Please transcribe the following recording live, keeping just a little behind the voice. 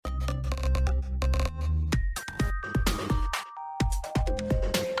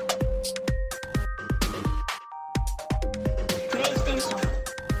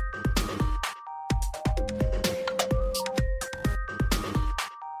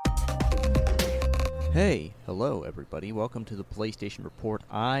Hey, hello everybody. Welcome to the PlayStation Report.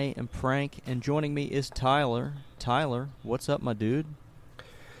 I am Frank, and joining me is Tyler. Tyler, what's up, my dude?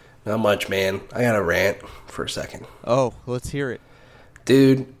 Not much, man. I got a rant for a second. Oh, let's hear it.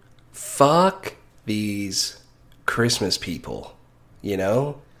 Dude, fuck these Christmas people, you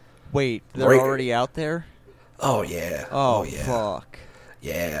know? Wait, they're Right- already out there? Oh, yeah. Oh, yeah. fuck.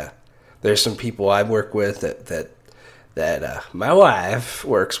 Yeah. There's some people I work with that my wife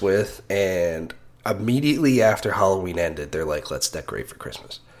works with, and immediately after Halloween ended, they're like, let's decorate for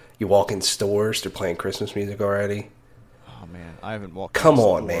Christmas. You walk in stores, they're playing Christmas music already. Oh, man, I haven't walked Come in the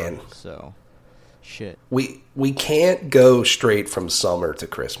on, store, man. So, shit. We can't go straight from summer to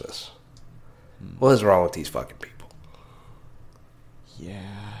Christmas. What is wrong with these fucking people? Yeah.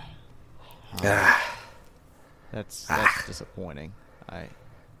 Ah. That's disappointing.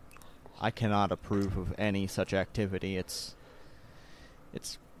 I cannot approve of any such activity. It's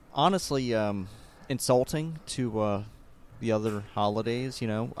honestly insulting to the other holidays, you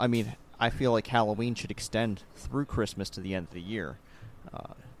know? I mean, I feel like Halloween should extend through Christmas to the end of the year,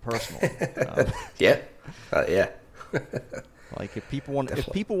 personally. Yeah. Yeah. Like if people want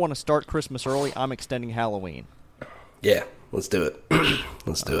to start Christmas early, I'm extending Halloween. Yeah, let's do it.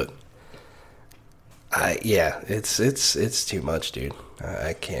 Let's do it. It's too much, dude.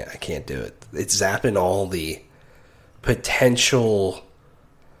 I can't do it. It's zapping all the potential,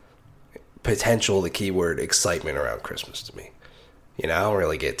 the keyword excitement around Christmas to me. You know, I don't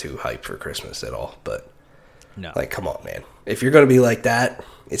really get too hyped for Christmas at all, but No. like, come on, man. If you're gonna be like that,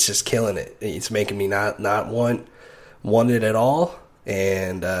 it's just killing it. It's making me not want it at all,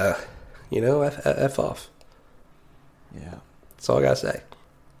 and f off. Yeah. That's all I gotta say.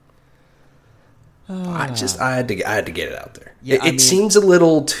 I had to get it out there. Yeah, It seems a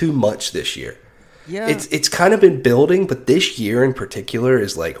little too much this year. Yeah. It's kind of been building, but this year in particular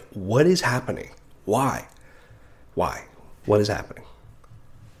is like, what is happening? Why? What is happening?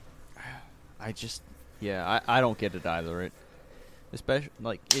 I don't get it either. It, especially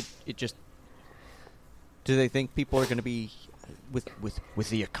like it just. Do they think people are going to be with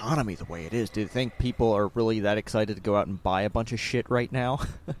the economy the way it is? Do they think people are really that excited to go out and buy a bunch of shit right now?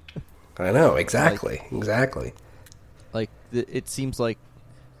 I know exactly. Like it seems like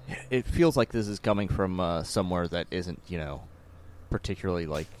it feels like this is coming from somewhere that isn't, you know, particularly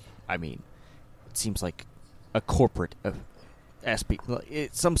like. I mean, it seems like a corporate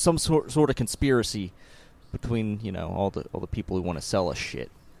it's some sort of conspiracy between, you know, all the people who want to sell us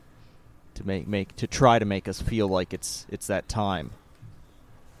shit to try to make us feel like it's that time.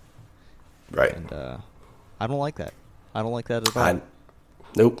 Right. And I don't like that. I don't like that at all.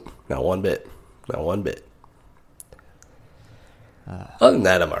 Nope. Not one bit. Other than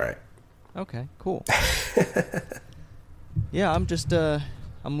that, I'm all right. Okay, cool. Yeah, I'm just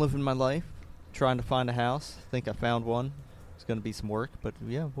I'm living my life, trying to find a house. Think I found one. It's going to be some work, but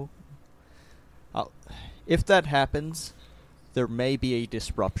yeah, if that happens, there may be a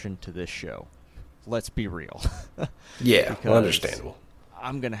disruption to this show. Let's be real. Yeah, understandable.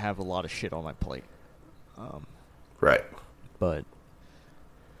 I'm going to have a lot of shit on my plate. Right. But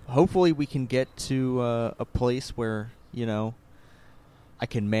hopefully we can get to a place where, you know, I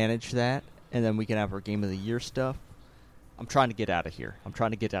can manage that, and then we can have our Game of the Year stuff. I'm trying to get out of here. I'm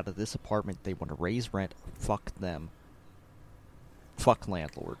trying to get out of this apartment. They want to raise rent. Fuck them. Fuck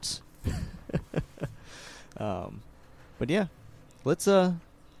landlords. But yeah, let's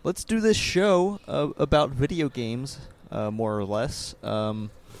do this show about video games, more or less. The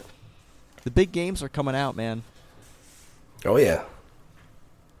big games are coming out, man. Oh yeah.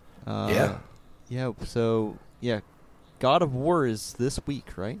 Yeah. So God of War is this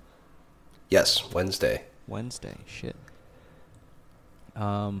week, right? Yes, Wednesday. Shit.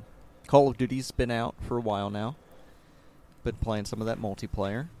 Call of Duty's been out for a while now. Been playing some of that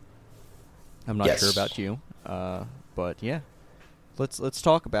multiplayer. I'm not sure about you, but yeah, let's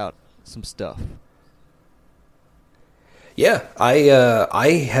talk about some stuff. Yeah,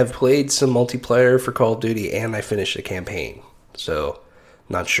 I have played some multiplayer for Call of Duty, and I finished a campaign. So,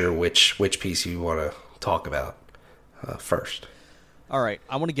 not sure which piece you want to talk about first. All right,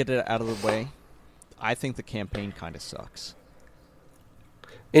 I want to get it out of the way. I think the campaign kind of sucks.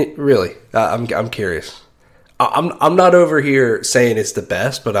 Really, I'm curious. I'm not over here saying it's the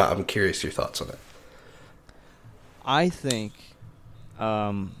best, but I'm curious your thoughts on it. I think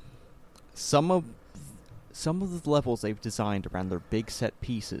some of the levels they've designed around their big set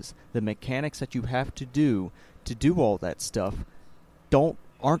pieces, the mechanics that you have to do all that stuff,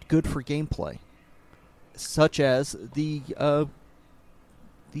 aren't good for gameplay. Such as the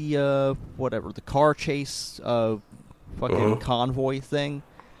car chase fucking convoy thing.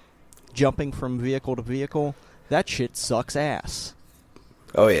 jumping from vehicle to vehicle, that shit sucks ass.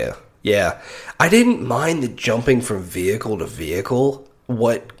 Oh, yeah. Yeah. I didn't mind the jumping from vehicle to vehicle.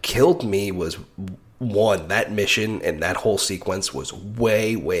 What killed me was, one, that mission and that whole sequence was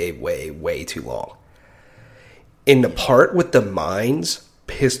way, way, way, way too long. And the part with the mines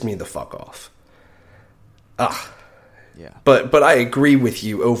pissed me the fuck off. Yeah. But I agree with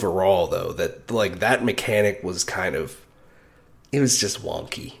you overall, though, that like that mechanic was kind of, it was just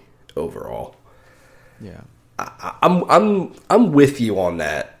wonky overall. Yeah. I'm with you on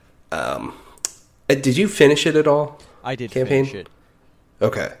that. Did you finish it at all? I did Campaign? finish it.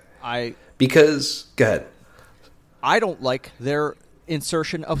 Okay. Go ahead. I don't like their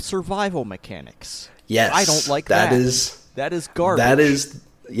insertion of survival mechanics. Yes. I don't like that. That is garbage. That is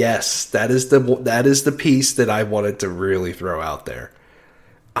the piece that I wanted to really throw out there.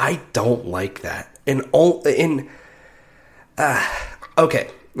 I don't like that. Okay,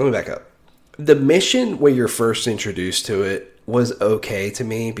 let me back up. The mission where you're first introduced to it was okay to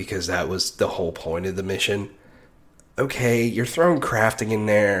me because that was the whole point of the mission. Okay, you're throwing crafting in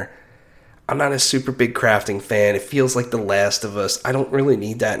there. I'm not a super big crafting fan. It feels like The Last of Us. I don't really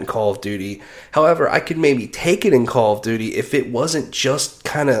need that in Call of Duty. However, I could maybe take it in Call of Duty if it wasn't just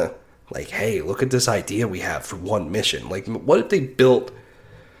kind of like, hey, look at this idea we have for one mission. Like, what if they built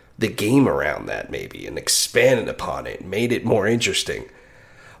the game around that maybe and expanded upon it and made it more interesting?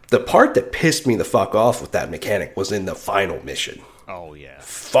 The part that pissed me the fuck off with that mechanic was in the final mission. Oh, yeah.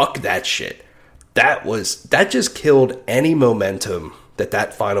 Fuck that shit. That just killed any momentum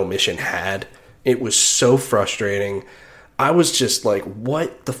that final mission had. It was so frustrating. I was just like,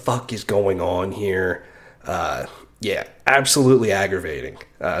 what the fuck is going on here? Yeah, absolutely aggravating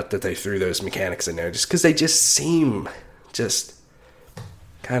that they threw those mechanics in there just because they just seem just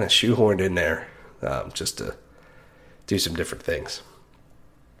kind of shoehorned in there just to do some different things.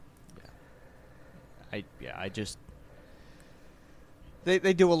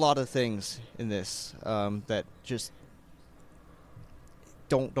 They do a lot of things in this that just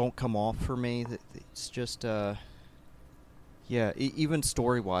don't come off for me. It's just even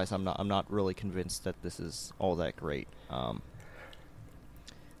story wise, I'm not really convinced that this is all that great.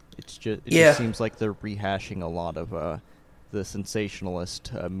 It just seems like they're rehashing a lot of the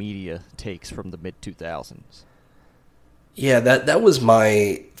sensationalist media takes from the mid 2000s. Yeah, that was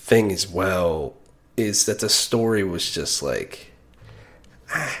my thing as well. Is that the story was just like,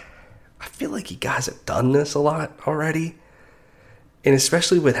 I feel like you guys have done this a lot already. And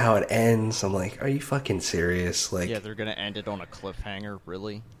especially with how it ends, I'm like, are you fucking serious? Like, yeah, they're going to end it on a cliffhanger,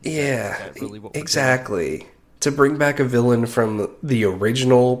 really? Is that really what exactly. Doing? To bring back a villain from the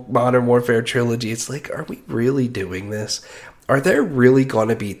original Modern Warfare trilogy, it's like, are we really doing this? Are there really going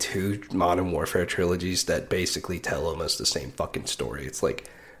to be 2 Modern Warfare trilogies that basically tell almost the same fucking story? It's like,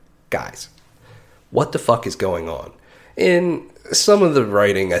 guys, what the fuck is going on? In some of the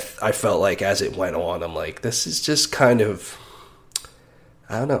writing, I felt like as it went on, I'm like, this is just kind of,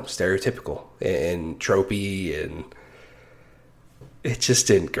 I don't know, stereotypical and tropey, and it just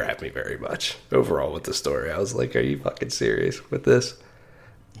didn't grab me very much overall with the story. I was like, are you fucking serious with this?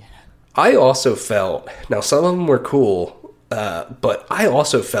 Yeah. I also felt, now some of them were cool, but I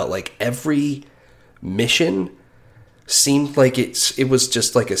also felt like every mission seemed like it was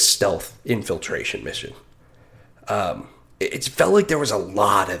just like a stealth infiltration mission. It felt like there was a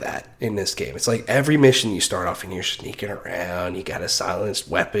lot of that in this game. It's like every mission you start off and you're sneaking around, you got a silenced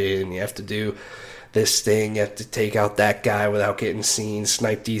weapon, you have to do this thing, you have to take out that guy without getting seen,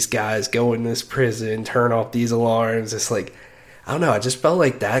 snipe these guys, go in this prison, turn off these alarms. It's like, I don't know, I just felt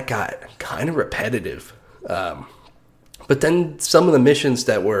like that got kind of repetitive. But then some of the missions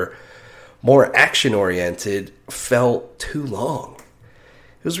that were more action-oriented felt too long.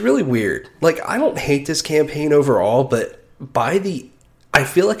 It was really weird. Like, I don't hate this campaign overall, but I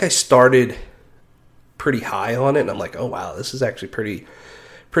feel like I started pretty high on it, and I'm like, oh wow, this is actually pretty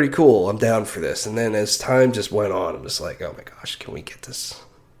cool. I'm down for this. And then as time just went on, I'm just like, oh my gosh, can we get this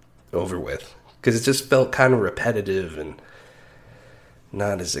over with? Because it just felt kind of repetitive and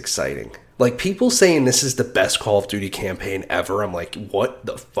not as exciting. Like, people saying this is the best Call of Duty campaign ever, I'm like, what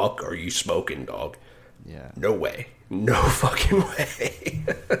the fuck are you smoking, dog? Yeah. No way. No fucking way.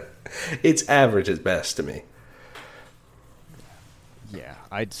 It's average at best to me. Yeah,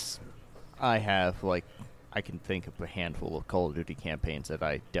 I have, like, I can think of a handful of Call of Duty campaigns that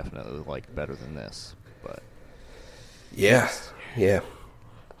I definitely like better than this, but... Yeah. Yeah.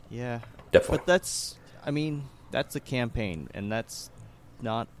 Definitely. But that's a campaign, and that's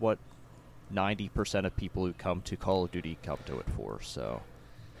not what 90% of people who come to Call of Duty come to it for, so...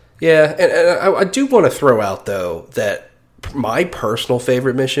 Yeah, and I do want to throw out, though, that My personal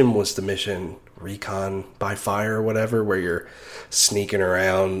favorite mission was the mission Recon by Fire or whatever, where you're sneaking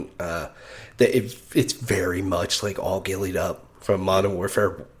around. It's very much like all gillied up from Modern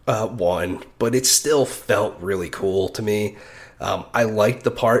Warfare 1, but it still felt really cool to me. I liked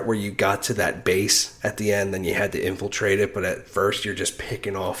the part where you got to that base at the end, then you had to infiltrate it, but at first you're just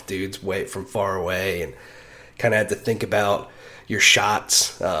picking off dudes way from far away and kind of had to think about your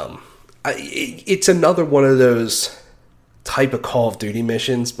shots. It's another one of those type of Call of Duty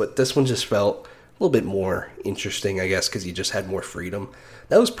missions, but this one just felt a little bit more interesting, I guess, because you just had more freedom.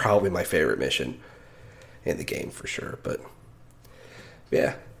 That was probably my favorite mission in the game for sure. But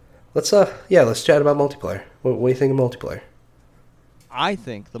yeah, let's chat about multiplayer. What do you think of multiplayer? I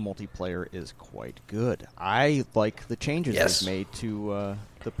think the multiplayer is quite good. I like the changes they've made to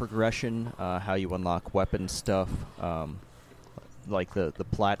the progression, how you unlock weapon stuff, like the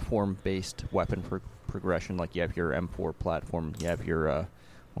platform-based weapon progression. Like you have your M4 platform, you have your.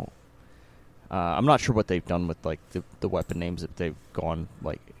 I'm not sure what they've done with like the weapon names. If they've gone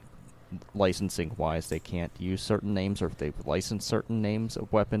like licensing-wise, they can't use certain names, or if they've licensed certain names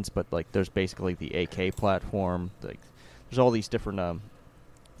of weapons. But like, there's basically the AK platform. Like, there's all these different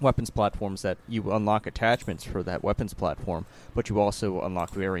weapons platforms that you unlock attachments for that weapons platform, but you also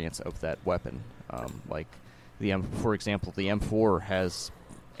unlock variants of that weapon. Like for example, the M4 has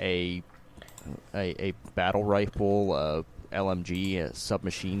a battle rifle, LMG, a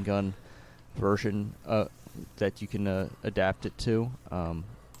submachine gun version that you can adapt it to.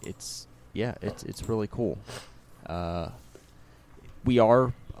 It's really cool. We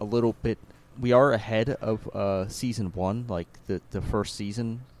are ahead of season 1. Like the first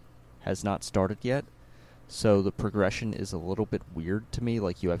season has not started yet, so the progression is a little bit weird to me.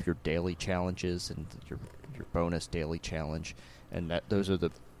 Like you have your daily challenges and your bonus daily challenge, and those are the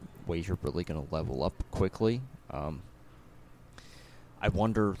ways you're really going to level up quickly. I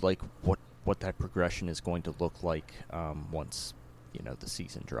wonder like what that progression is going to look like once the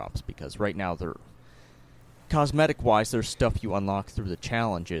season drops, because right now they're cosmetic wise, there's stuff you unlock through the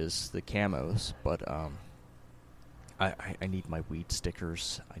challenges, the camos, but I need my weed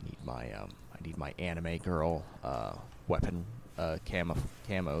stickers. I need my anime girl weapon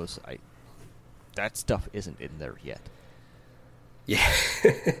camos. That stuff isn't in there yet. Yeah.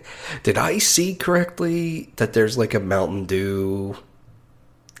 Did I see correctly that there's like a Mountain Dew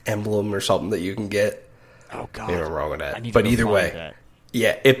emblem or something that you can get? Oh God, maybe I'm wrong with that. But either way,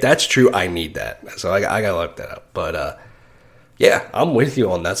 yeah, if that's true, I need that. So I gotta look that up. But yeah, I'm with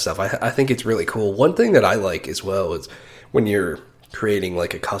you on that stuff. I think it's really cool. One thing that I like as well is when you're creating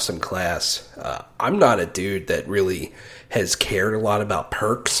like a custom class. I'm not a dude that really has cared a lot about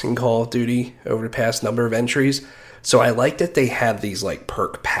perks in Call of Duty over the past number of entries. So I like that they have these like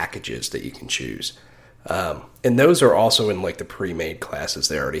perk packages that you can choose. And those are also in like the pre-made classes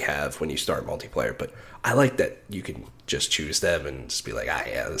they already have when you start multiplayer. But I like that you can just choose them and just be like,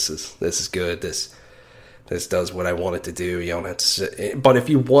 yeah, this is good. This does what I want it to do. You don't have to sit. But if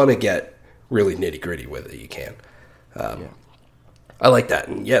you want to get really nitty gritty with it, you can. I like that.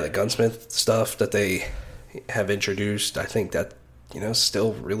 And yeah, the gunsmith stuff that they have introduced, I think that,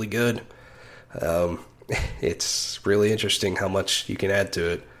 still really good. It's really interesting how much you can add to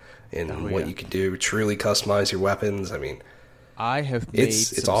it and what you can do. Truly customize your weapons. I mean, I have made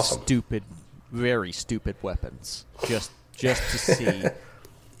it's some awesome. Very stupid weapons just to see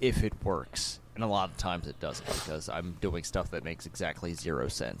if it works. And a lot of times it doesn't, because I'm doing stuff that makes exactly 0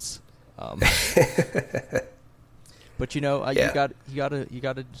 sense. But you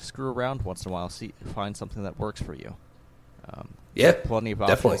gotta screw around once in a while, find something that works for you. Plenty of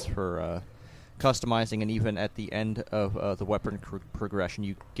options for customizing, and even at the end of the weapon progression,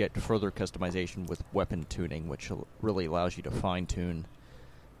 you get further customization with weapon tuning, which really allows you to fine tune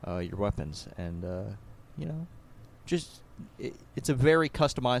your weapons, and it's a very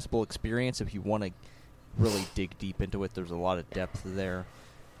customizable experience if you want to really dig deep into it. There's a lot of depth there.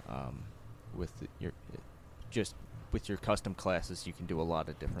 With your custom classes, you can do a lot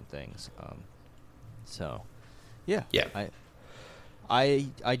of different things. I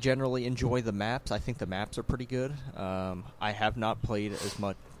generally enjoy the maps. I think the maps are pretty good. I have not played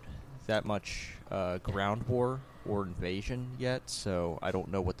that much Ground War or Invasion yet, so I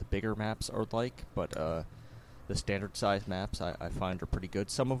don't know what the bigger maps are like, but the standard size maps I find are pretty good.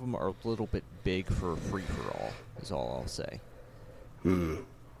 Some of them are a little bit big for free-for-all, is all I'll say.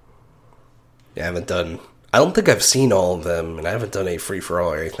 Yeah, I don't think I've seen all of them, and I haven't done a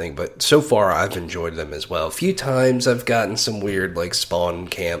free-for-all or anything, but so far I've enjoyed them as well. A few times I've gotten some weird, like, spawn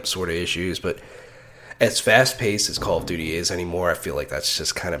camp sort of issues, but as fast-paced as Call of Duty is anymore, I feel like that's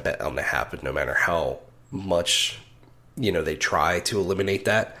just kind of bound to happen no matter how much, they try to eliminate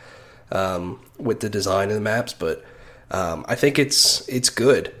that with the design of the maps, but I think it's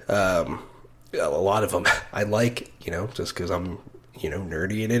good. A lot of them I like, just because I'm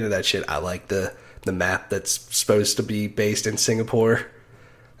nerdy and into that shit. I like the map that's supposed to be based in Singapore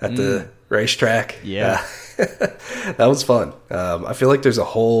at the racetrack. Yeah. That was fun. I feel like there's a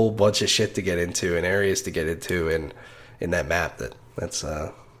whole bunch of shit to get into and areas to get into in that map that's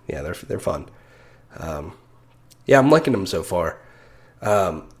they're fun. I'm liking them so far.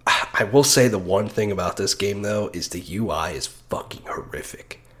 I will say the one thing about this game though is the UI is fucking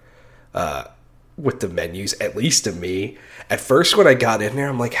horrific. With the menus, at least to me. At first when I got in there,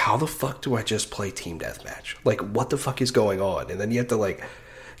 I'm like, how the fuck do I just play Team Deathmatch? Like, what the fuck is going on? And then you have to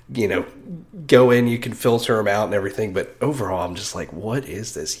go in, you can filter them out and everything, but overall I'm just like, what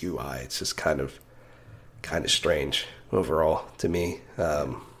is this UI? It's just kind of strange overall to me.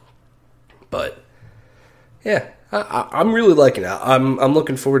 But yeah, I'm really liking it. I'm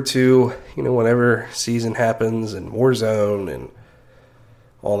looking forward to whenever season happens and Warzone and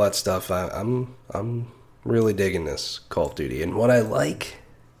all that stuff. I'm really digging this Call of Duty, and what I like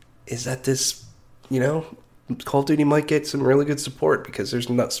is that this Call of Duty might get some really good support because there's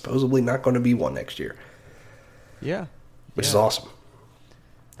supposedly not going to be one next year. Yeah, which is awesome.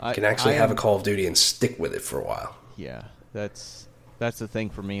 You can actually have a Call of Duty and stick with it for a while. Yeah, that's the thing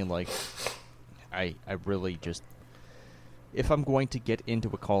for me. Like, I really just, if I'm going to get into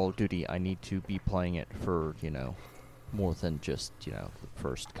a Call of Duty, I need to be playing it for more than just the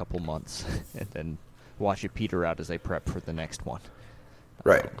first couple months, and then watch it peter out as I prep for the next one.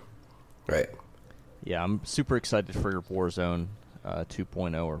 Right. Yeah, I'm super excited for your Warzone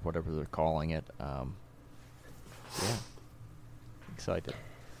 2.0 or whatever they're calling it. Yeah, excited.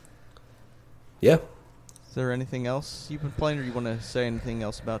 Yeah. Is there anything else you've been playing, or you want to say anything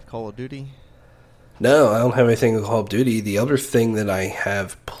else about Call of Duty? No, I don't have anything with Call of Duty. The other thing that I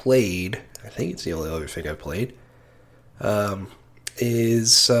have played, I think it's the only other thing I've played,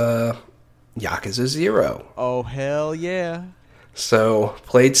 is Yakuza 0. Oh, hell yeah. So,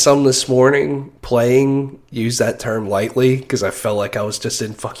 played some this morning. Use that term lightly, because I felt like I was just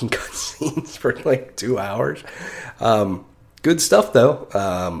in fucking cutscenes for 2 hours. Good stuff, though.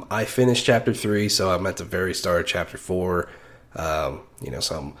 I finished Chapter 3, so I'm at the very start of Chapter 4. So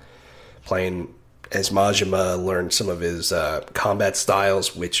I'm playing as Majima, learned some of his combat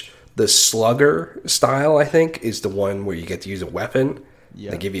styles, which the slugger style, I think, is the one where you get to use a weapon.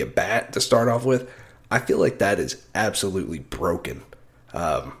 Yeah. They give you a bat to start off with. I feel like that is absolutely broken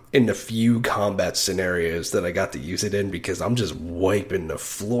in the few combat scenarios that I got to use it in, because I'm just wiping the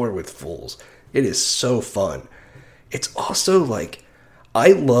floor with fools. It is so fun. It's also I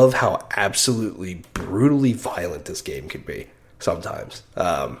love how absolutely brutally violent this game can be sometimes.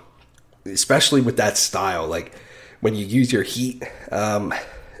 Especially with that style, when you use your heat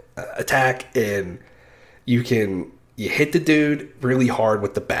attack and you hit the dude really hard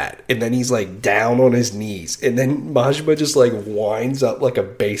with the bat, and then he's down on his knees, and then Majima just winds up like a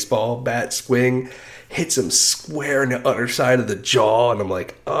baseball bat swing, hits him square in the underside of the jaw, and I'm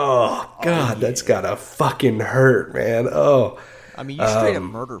like, oh god, that's gotta fucking hurt, man. I mean, you straight up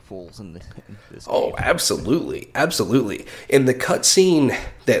murder fools in this game. Oh, absolutely. Absolutely. And the cutscene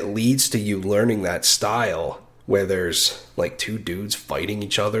that leads to you learning that style, where there's two dudes fighting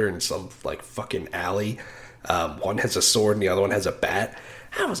each other in some fucking alley. One has a sword and the other one has a bat.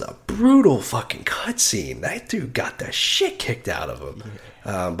 That was a brutal fucking cutscene. That dude got the shit kicked out of him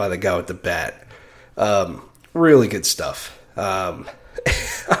by the guy with the bat. Really good stuff. I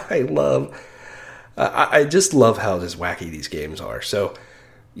just love how just wacky these games are. So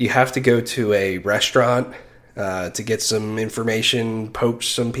you have to go to a restaurant to get some information,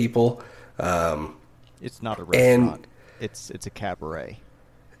 poach some people. It's not a restaurant. It's a cabaret.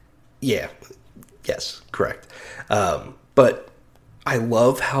 Yeah. Yes, correct. But I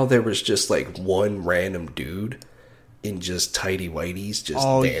love how there was just one random dude in just tighty whities just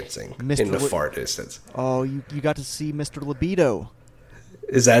dancing in the far distance. Oh, you got to see Mr. Libido.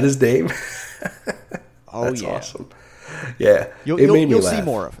 Is that his name? That's awesome. Yeah, you'll see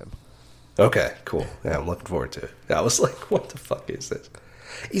more of him. Okay, cool. Yeah, I'm looking forward to it. I was like, what the fuck is this?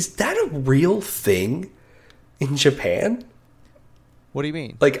 Is that a real thing in Japan? What do you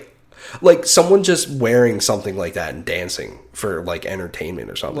mean? Like someone just wearing something like that and dancing for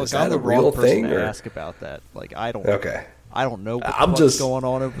entertainment or something. Look, is that I'm a real thing? To ask about that. I don't. Okay. I don't know what's going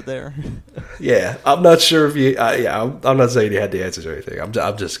on over there. Yeah, I'm not sure if you. I'm not saying you had the answers or anything.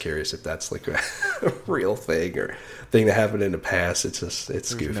 I'm just curious if that's a real thing or thing that happened in the past.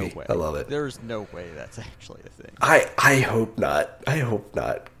 It's goofy. No way. I love it. There's no way that's actually a thing. I hope not. I hope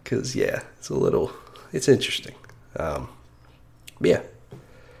not, because it's interesting. But yeah,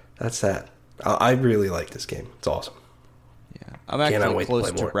 that's that. I really like this game. It's awesome. Yeah, I'm Cannot actually wait to close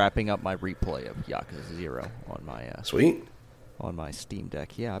play to more. wrapping up my replay of Yakuza 0 on my Sweet. on my Steam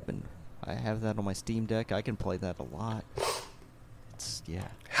Deck. Yeah, I have that on my Steam Deck. I can play that a lot. Yeah.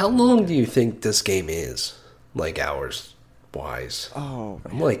 How long do you think this game is? Like hours wise? Oh,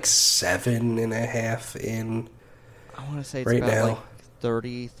 I'm man. like 7.5 in. I want to say it's right about now. like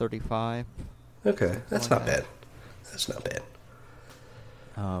 30, 35. Okay, that's like not that. bad. That's not bad.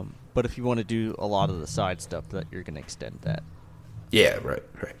 But if you want to do a lot of the side stuff, that you're going to extend that. Yeah, right.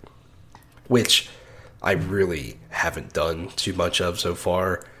 Which I really haven't done too much of so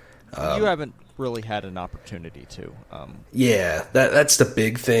far. You haven't really had an opportunity to. Yeah, that's the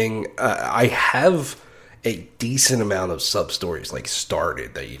big thing. I have a decent amount of sub stories like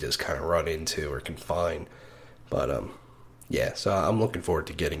started that you just kind of run into or can find, but yeah. So I'm looking forward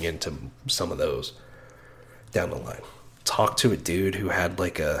to getting into some of those down the line. Talked to a dude who had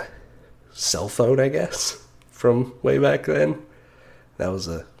like a cell phone, I guess, from way back then. That was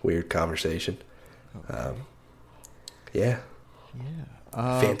a weird conversation. Yeah,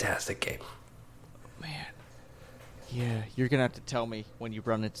 fantastic game. Man. Yeah, you're going to have to tell me when you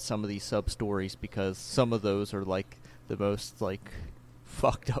run into some of these sub-stories, because some of those are, like, the most, like,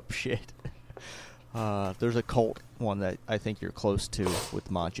 fucked up shit. There's a cult one that I think you're close to with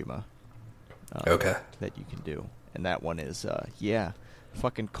Majima. Okay. That you can do. And that one is, yeah,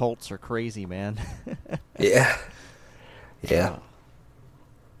 fucking cults are crazy, man. Yeah. Yeah.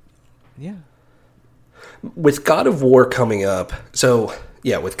 With God of War coming up,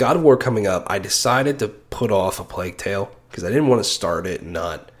 with God of War coming up, I decided to put off A Plague Tale because I didn't want to start it and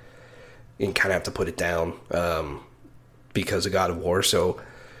kind of have to put it down because of God of War. So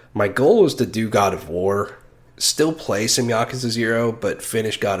my goal is to do God of War, still play some Yakuza 0, but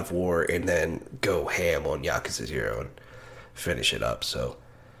finish God of War and then go ham on Yakuza 0 and finish it up. So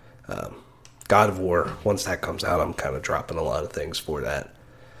God of War, once that comes out, I'm kind of dropping a lot of things for that.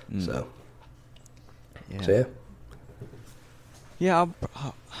 So yeah, I'm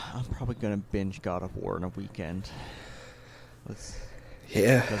probably gonna binge God of War in a weekend.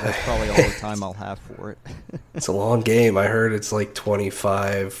 Yeah, because that's probably all the time I'll have for it. It's a long game. I heard it's like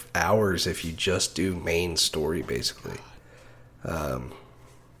 25 hours if you just do main story, basically. And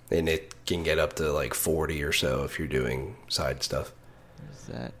it can get up to like 40 or so if you're doing side stuff.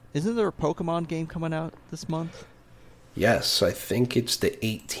 Isn't there a Pokemon game coming out this month? Yes, I think it's the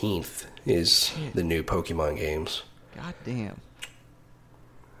 18th is the new Pokemon games. God damn.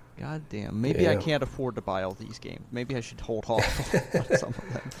 Maybe I can't afford to buy all these games. Maybe I should hold off on some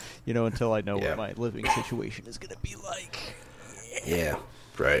of them, until I know what my living situation is going to be like. Yeah,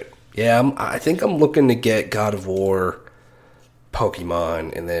 right. Yeah, I think I'm looking to get God of War,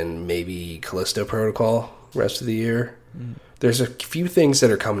 Pokemon, and then maybe Callisto Protocol rest of the year. There's a few things that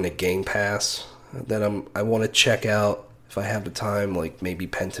are coming to Game Pass that I want to check out if I have the time, like maybe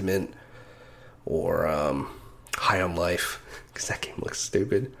Pentiment or High on Life, because that game looks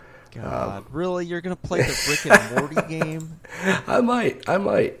stupid. God, really? You're going to play the Rick and Morty game? I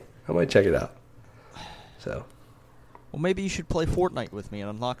might check it out. So, well, maybe you should play Fortnite with me and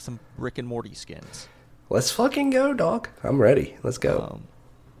unlock some Rick and Morty skins. Let's fucking go, dog. I'm ready. Let's go.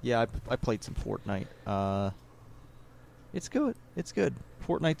 Yeah, I played some Fortnite. It's good.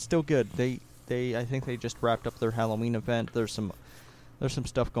 Fortnite's still good. I think they just wrapped up their Halloween event. There's some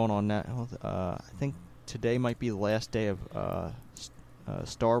stuff going on now. I think today might be the last day of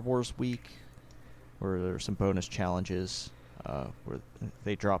Star Wars week, where there's some bonus challenges where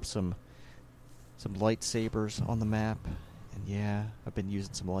they drop some lightsabers on the map. And yeah, I've been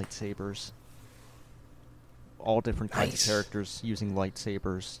using some lightsabers. All different kinds of characters using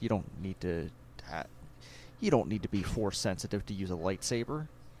lightsabers. You don't need to be force sensitive to use a lightsaber.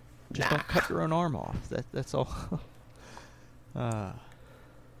 Just don't cut your own arm off. That's all.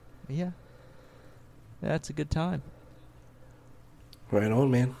 Yeah. That's a good time. Right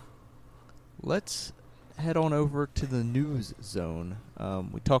on, man. Let's head on over to the news zone.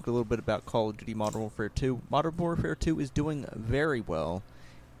 We talked a little bit about Call of Duty Modern Warfare 2. Modern Warfare 2 is doing very well.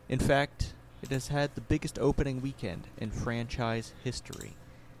 In fact, it has had the biggest opening weekend in franchise history.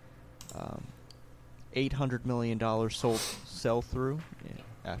 $800 million sell-through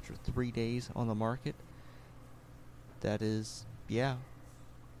after 3 days on the market. That is,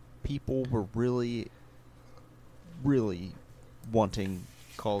 people were really, really wanting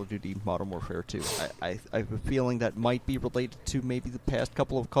Call of Duty Modern Warfare 2. I have a feeling that might be related to maybe the past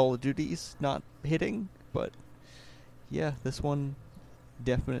couple of Call of Duties not hitting, but yeah, this one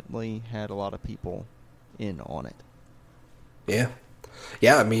definitely had a lot of people in on it. Yeah.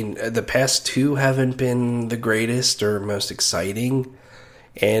 Yeah, I mean, the past two haven't been the greatest or most exciting,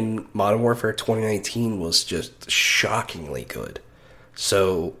 and Modern Warfare 2019 was just shockingly good.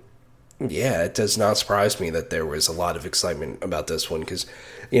 So, yeah, it does not surprise me that there was a lot of excitement about this one, because,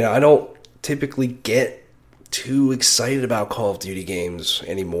 I don't typically get too excited about Call of Duty games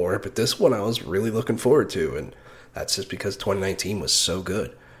anymore, but this one I was really looking forward to, and that's just because 2019 was so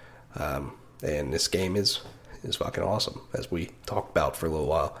good. And this game is fucking awesome, as we talked about for a little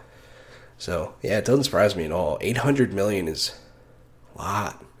while. So, yeah, it doesn't surprise me at all. 800 million is a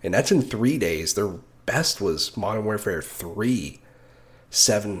lot. And that's in 3 days. Their best was Modern Warfare 3,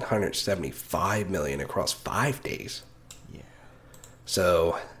 775 million across 5 days. Yeah.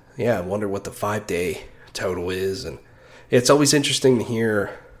 So, yeah, I wonder what the 5-day total is. And it's always interesting to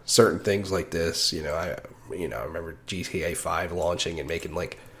hear certain things like this. I remember GTA 5 launching and making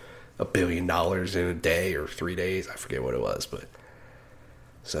like $1 billion in a day or 3 days. I forget what it was, but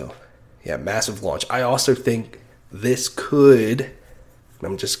so yeah, massive launch. I also think this could,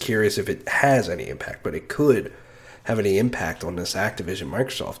 I'm just curious if it has any impact, but it could have any impact on this Activision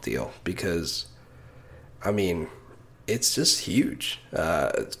Microsoft deal, because I mean, it's just huge.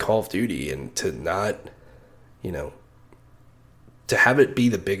 It's Call of Duty, and to not, to have it be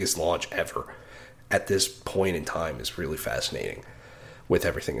the biggest launch ever at this point in time is really fascinating, with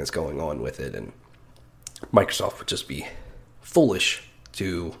everything that's going on with it. And Microsoft would just be foolish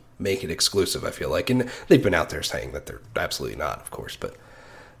to make it exclusive, I feel like. And they've been out there saying that they're absolutely not, of course. But,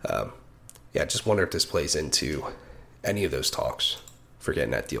 yeah, just wonder if this plays into any of those talks for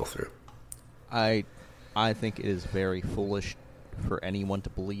getting that deal through. I think it is very foolish for anyone to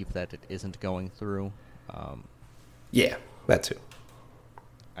believe that it isn't going through. Yeah, that too.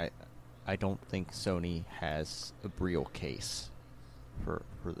 I don't think Sony has a real case for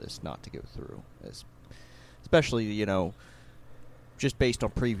this not to go through, especially just based on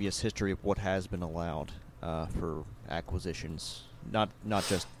previous history of what has been allowed for acquisitions, not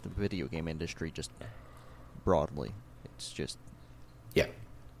just the video game industry, just broadly. It's just yeah.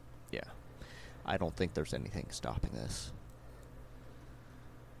 I don't think there's anything stopping this.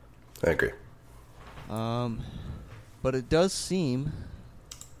 I agree. But it does seem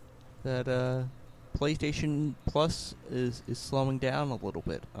that PlayStation Plus is slowing down a little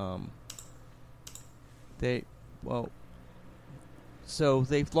bit. So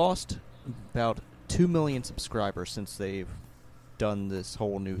they've lost about 2 million subscribers since they've done this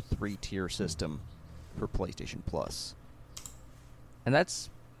whole new 3-tier system for PlayStation Plus. And that's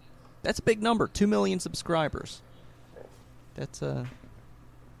a big number, 2 million subscribers. That's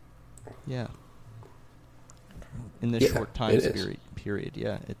yeah. In this short time period,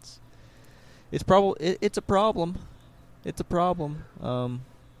 yeah, it's a problem. It's a problem. I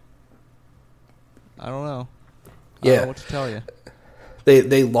don't know. I don't know what to tell you.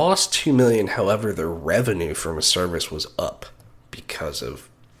 They lost 2 million. However, their revenue from a service was up because of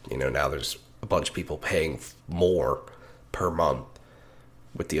now there's a bunch of people paying more per month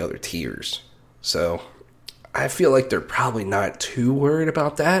with the other tiers. So I feel like they're probably not too worried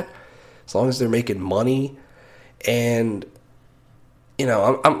about that, as long as they're making money. And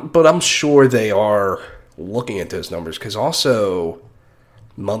I'm sure they are looking at those numbers, because also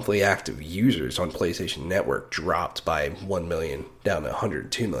monthly active users on PlayStation Network dropped by 1 million down to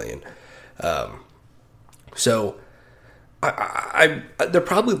 102 million. So they're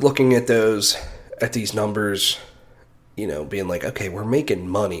probably looking at these numbers, being like, okay, we're making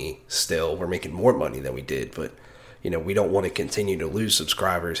money still. We're making more money than we did, but we don't want to continue to lose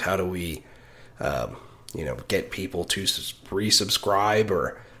subscribers. How do we get people to resubscribe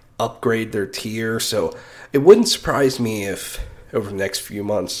or upgrade their tier? So it wouldn't surprise me if over the next few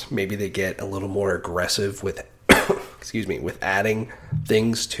months, maybe they get a little more aggressive with, with adding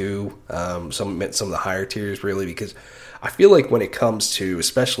things to some of the higher tiers, really, because I feel like when it comes to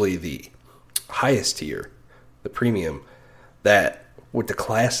especially the highest tier, the premium, that with the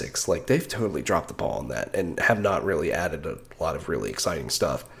classics, like, they've totally dropped the ball on that and have not really added a lot of really exciting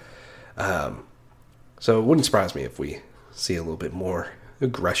stuff. So it wouldn't surprise me if we see a little bit more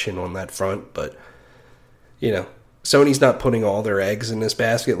aggression on that front. But, Sony's not putting all their eggs in this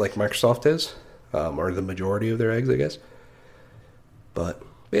basket like Microsoft is, or the majority of their eggs, I guess. But,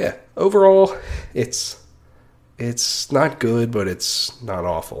 yeah, overall, it's not good, but it's not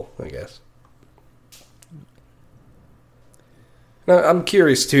awful, I guess. Now, I'm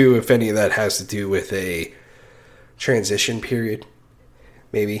curious, too, if any of that has to do with a transition period,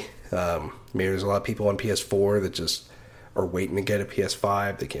 maybe. Maybe there's a lot of people on PS4 that just are waiting to get a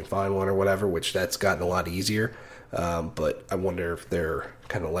PS5. They can't find one or whatever, which that's gotten a lot easier. But I wonder if they're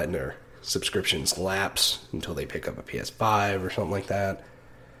kind of letting their subscriptions lapse until they pick up a PS5 or something like that.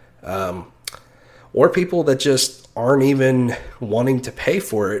 Or people that just aren't even wanting to pay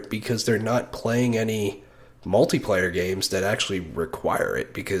for it because they're not playing any multiplayer games that actually require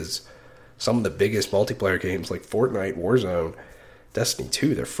it, because some of the biggest multiplayer games like Fortnite, Warzone, Destiny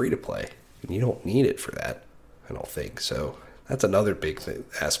 2, they're free to play. And you don't need it for that, I don't think. So that's another big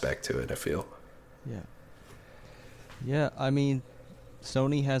aspect to it, I feel. Yeah. Yeah, I mean,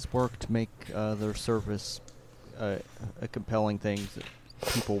 Sony has worked to make their service a compelling thing that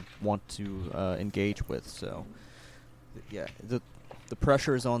people want to engage with. So, yeah, the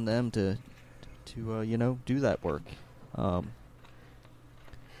pressure is on them to do that work.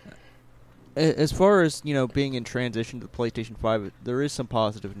 As far as being in transition to the PlayStation 5, there is some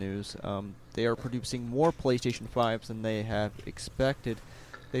positive news. They are producing more PlayStation 5s than they have expected.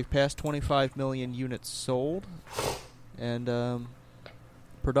 They've passed 25 million units sold, and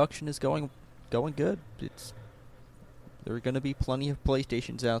production is going good. There are going to be plenty of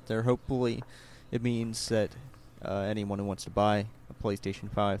PlayStations out there. Hopefully, it means that anyone who wants to buy a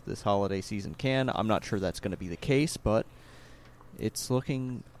PlayStation 5 this holiday season can. I'm not sure that's going to be the case, but it's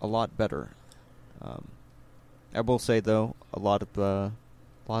looking a lot better. I will say though, a lot of the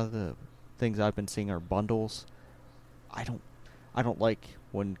things I've been seeing are bundles. I don't like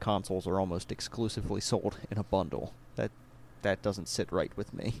when consoles are almost exclusively sold in a bundle. That doesn't sit right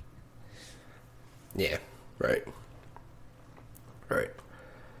with me. Yeah, right.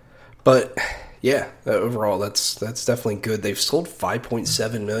 But yeah, overall that's definitely good. They've sold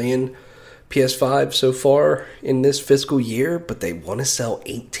 5.7 million PS5 so far in this fiscal year, but they want to sell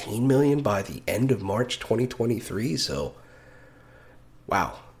 18 million by the end of March 2023. So,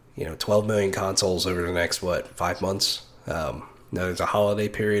 wow, 12 million consoles over the next 5 months. Now there's a holiday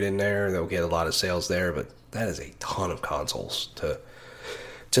period in there; they'll get a lot of sales there, but that is a ton of consoles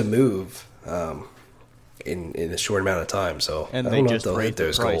to move in a short amount of time. So, and I they don't know just if they'll raised hit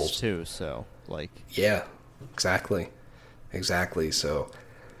those the price goals too. So, yeah, exactly. So,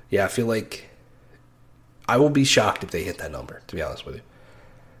 yeah, I feel like I will be shocked if they hit that number, to be honest with you.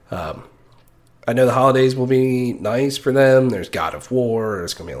 I know the holidays will be nice for them. There's God of War.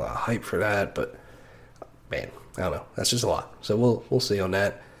 There's going to be a lot of hype for that. But, man, I don't know. That's just a lot. So we'll see on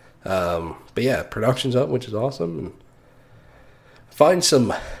that. But, yeah, production's up, which is awesome. And find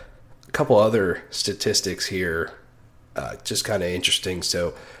a couple other statistics here, just kind of interesting.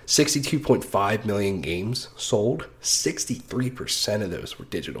 So 62.5 million games sold. 63% of those were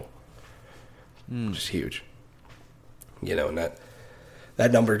digital. Which is huge. And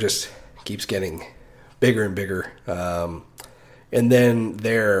that number just keeps getting bigger and bigger. And then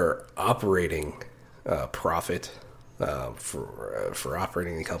their operating profit for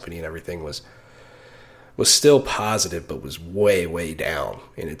operating the company and everything was still positive, but was way, way down.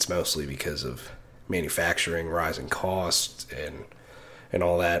 And it's mostly because of manufacturing, rising costs, and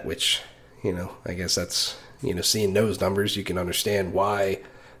all that, which, I guess that's, seeing those numbers, you can understand why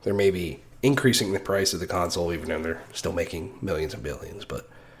they're maybe increasing the price of the console, even though they're still making millions and billions. But,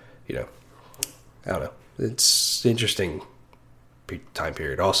 I don't know. It's interesting time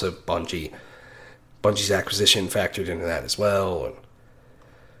period. Also, Bungie's acquisition factored into that as well. And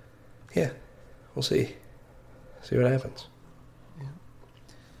yeah, we'll see. See what happens. Yeah.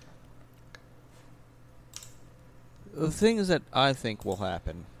 The things that I think will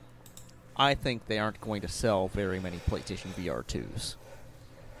happen, I think they aren't going to sell very many PlayStation VR 2s.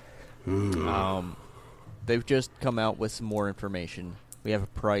 They've just come out with some more information. We have a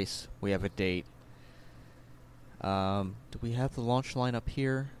price. We have a date. Do we have the launch lineup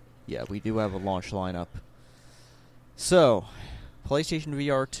here? Yeah, we do have a launch lineup. So, PlayStation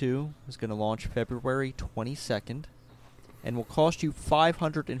VR 2 is going to launch February 22nd and will cost you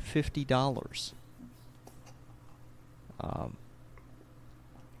 $550.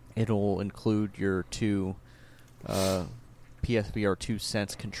 It'll include your two PSVR 2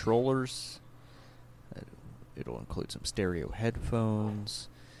 Sense controllers. It'll include some stereo headphones.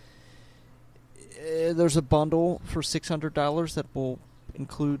 There's a bundle for $600 that will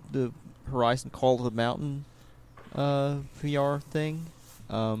include the Horizon Call of the Mountain VR thing.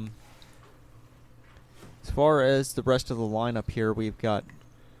 As far as the rest of the lineup here, we've got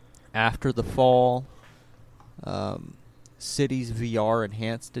After the Fall, Cities VR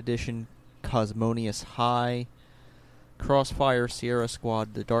Enhanced Edition, Cosmonious High, Crossfire Sierra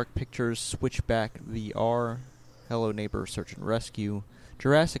Squad, The Dark Pictures Switchback VR, Hello Neighbor Search and Rescue,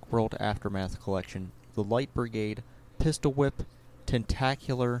 Jurassic World Aftermath Collection, The Light Brigade, Pistol Whip,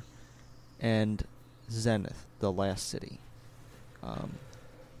 Tentacular, and Zenith, The Last City.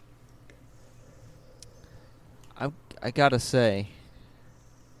 I gotta say,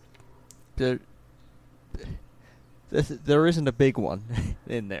 there isn't a big one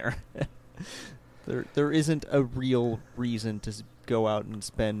in there. There isn't a real reason to go out and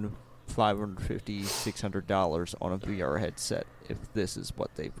spend $550, $600 on a VR headset if this is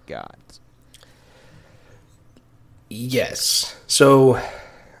what they've got. Yes. So,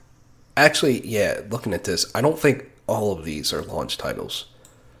 actually, yeah, looking at this, I don't think all of these are launch titles.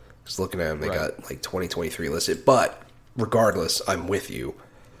 Just looking at them, they got like 2023 listed. But regardless, I'm with you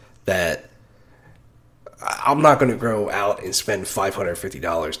that I'm not going to go out and spend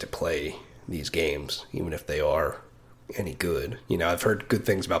 $550 to play these games, even if they are any good. You know, I've heard good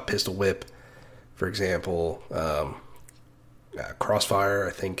things about Pistol Whip, for example. Crossfire,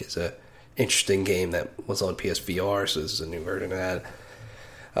 I think, is a interesting game that was on PSVR, so this is a new version of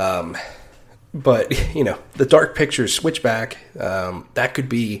that. But, you know, the Dark Pictures Switchback, that could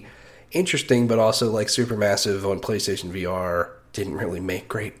be interesting, but also like Supermassive on PlayStation VR didn't really make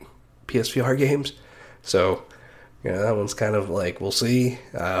great PSVR games. So, you know, that one's kind of like, we'll see.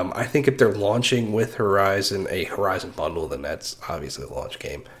 I think if they're launching with Horizon, a Horizon bundle, then that's obviously a launch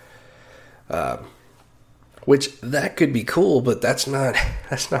game. Which, that could be cool, but that's not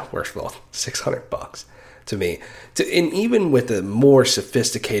worth all $600 to me. And even with a more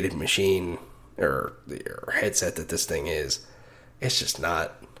sophisticated machine or headset that this thing is, it's just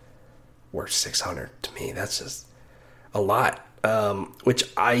not worth $600 to me. That's just a lot. Which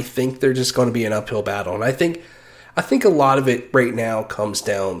I think they're just going to be an uphill battle. And I think a lot of it right now comes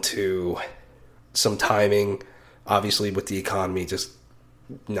down to some timing, obviously with the economy just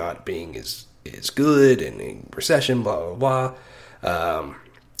not being as good and in recession, blah, blah, blah.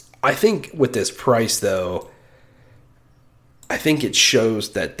 I think with this price, though, I think it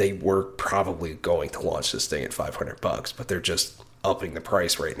shows that they were probably going to launch this thing at $500, but they're just upping the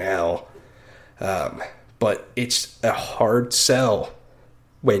price right now. But it's a hard sell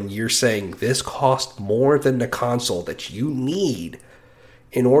when you're saying this costs more than the console that you need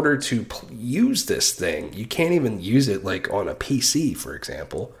in order to use this thing. You can't even use it like on a PC, for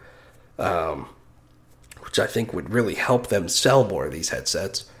example, which I think would really help them sell more of these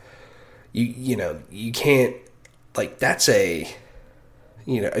headsets. You know, you can't, like, that's a,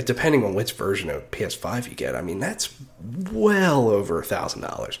 you know, depending on which version of PS5 you get, I mean, that's well over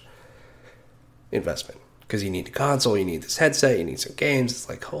 $1,000 investment. Because you need the console, you need this headset, you need some games. It's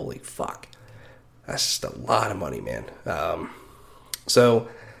like, holy fuck. That's just a lot of money, man. So,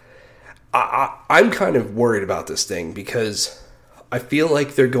 I'm kind of worried about this thing because I feel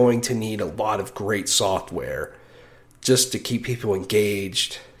like they're going to need a lot of great software just to keep people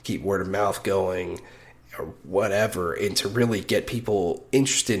engaged, keep word of mouth going, or whatever, and to really get people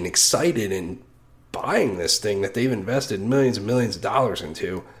interested and excited in buying this thing that they've invested millions and millions of dollars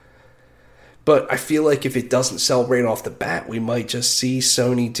into. But I feel like if it doesn't sell right off the bat, we might just see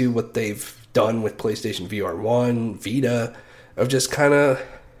Sony do what they've done with PlayStation VR 1, Vita, of just kind of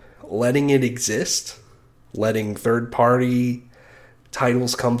letting it exist, letting third-party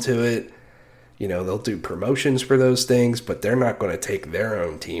titles come to it. You know, they'll do promotions for those things, but they're not going to take their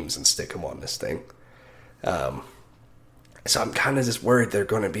own teams and stick them on this thing. So I'm kind of just worried they're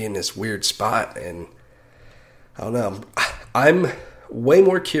going to be in this weird spot, and I don't know. I'm way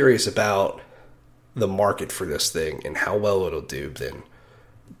more curious about the market for this thing and how well it'll do than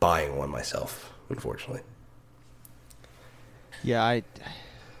buying one myself, unfortunately. Yeah,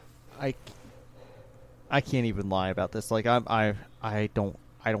 I can't even lie about this. Like, I don't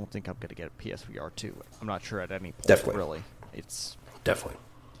think I'm gonna get a PSVR 2. I'm not sure at any point. Definitely. Really, it's definitely.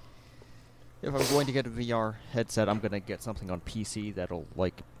 If I'm going to get a VR headset, I'm gonna get something on PC that'll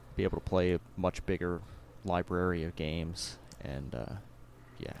like be able to play a much bigger library of games. And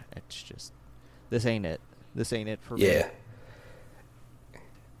yeah, it's just this ain't it. This ain't it for me. Yeah.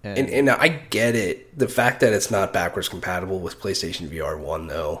 And I get it. The fact that it's not backwards compatible with PlayStation VR 1,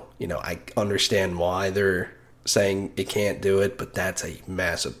 though, you know, I understand why they're saying it can't do it, but that's a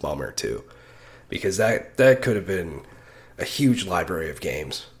massive bummer, too. Because that could have been a huge library of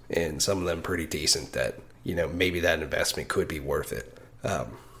games, and some of them pretty decent that, you know, maybe that investment could be worth it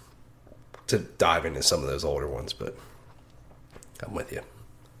to dive into some of those older ones, but I'm with you.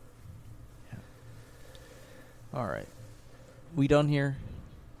 Yeah. All right. We done here?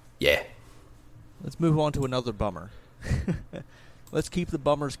 Yeah. Let's move on to another bummer. Let's keep the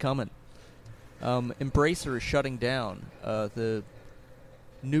bummers coming. Embracer is shutting down. The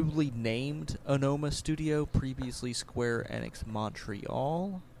newly named Onoma Studio, previously Square Enix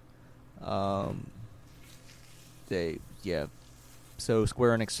Montreal. So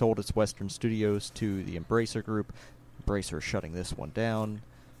Square Enix sold its Western studios to the Embracer Group. Embracer is shutting this one down.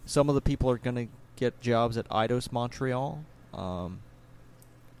 Some of the people are going to get jobs at Eidos Montreal.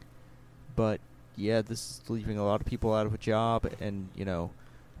 But yeah, this is leaving a lot of people out of a job, and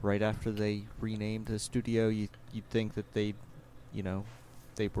right after they renamed the studio, you'd think that they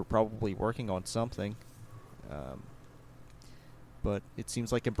were probably working on something. But it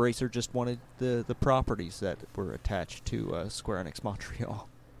seems like Embracer just wanted the properties that were attached to Square Enix Montreal.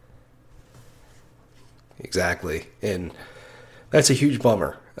 Exactly, and that's a huge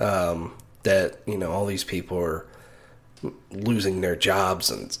bummer. That all these people are losing their jobs,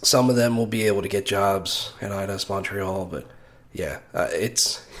 and some of them will be able to get jobs at Eidos Montreal. But yeah,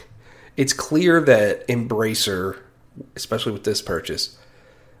 it's clear that Embracer, especially with this purchase,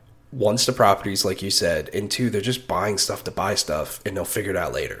 wants the properties, like you said, and two, they're just buying stuff to buy stuff, and they'll figure it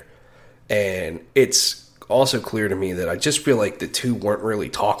out later. And it's also clear to me that I just feel like the two weren't really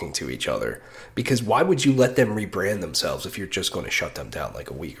talking to each other, because why would you let them rebrand themselves if you're just going to shut them down like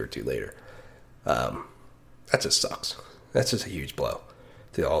a week or two later? That just sucks. That's just a huge blow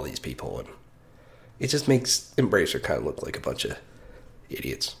to all these people, and it just makes Embracer kind of look like a bunch of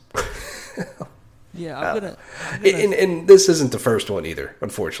idiots. Yeah, I'm gonna... And this isn't the first one either,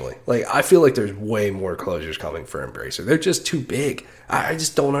 unfortunately. Like, I feel like there's way more closures coming for Embracer. They're just too big. I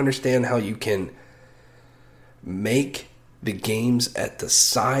just don't understand how you can make the games at the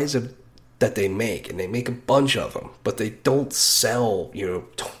size of that they make, and they make a bunch of them, but they don't sell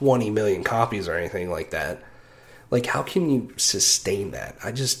 20 million copies or anything like that. Like, how can you sustain that?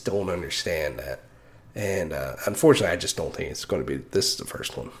 I just don't understand that. And unfortunately, I just don't think it's going to be... This is the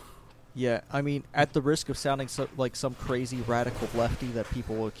first one. Yeah, I mean, at the risk of sounding like some crazy radical lefty that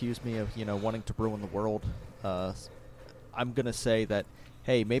people will accuse me of, wanting to ruin the world, I'm going to say that,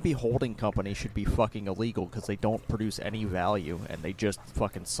 hey, maybe holding companies should be fucking illegal because they don't produce any value and they just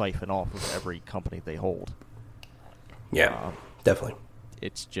fucking siphon off of every company they hold. Yeah, definitely.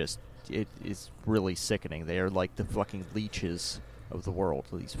 It's just, it is really sickening. They are like the fucking leeches of the world,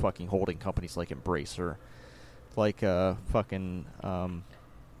 these fucking holding companies like Embracer, like fucking...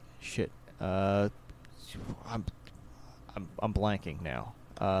 Shit. I'm blanking now.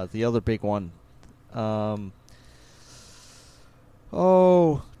 The other big one.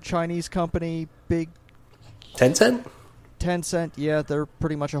 Chinese company, big. Tencent? Tencent, yeah, they're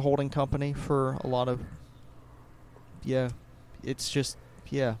pretty much a holding company for a lot of. Yeah, it's just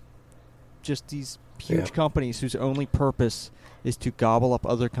these huge companies whose only purpose is to gobble up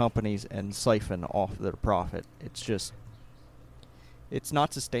other companies and siphon off their profit. It's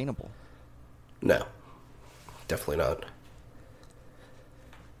not sustainable. No. Definitely not.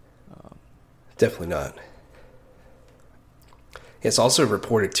 Definitely not. It's also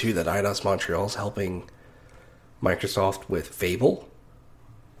reported, too, that Eidos Montreal is helping Microsoft with Fable,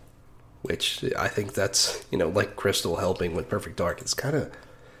 which I think that's, like Crystal helping with Perfect Dark. It's kind of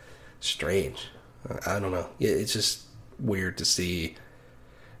strange. I don't know. It's just weird to see.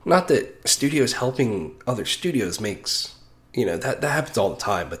 Not that studios helping other studios makes... that happens all the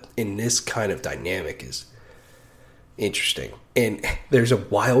time, but in this kind of dynamic is interesting. And there's a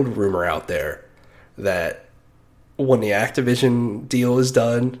wild rumor out there that when the Activision deal is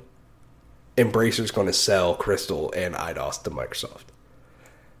done, Embracer's going to sell Crystal and Eidos to Microsoft.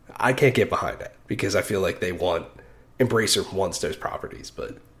 I can't get behind that because I feel like Embracer wants those properties,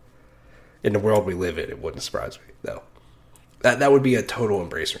 but in the world we live in, it wouldn't surprise me, though. That would be a total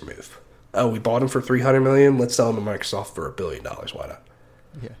Embracer move. Oh, we bought them for $300 million. Let's sell them to Microsoft for $1 billion. Why not?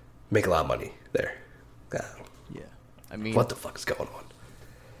 Yeah. Make a lot of money there. Yeah. I mean, what the fuck is going on?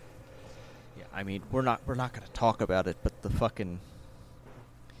 Yeah, I mean, we're not going to talk about it, but the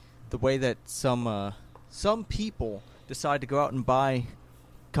way that some people decide to go out and buy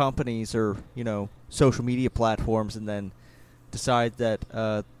companies or social media platforms and then decide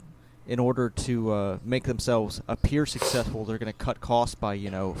that in order to make themselves appear successful, they're going to cut costs by,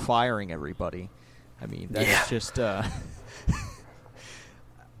 firing everybody. I mean, that's just...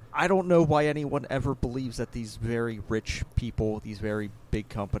 I don't know why anyone ever believes that these very rich people, these very big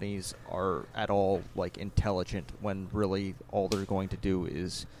companies, are at all, intelligent when really all they're going to do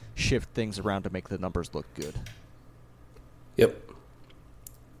is shift things around to make the numbers look good. Yep.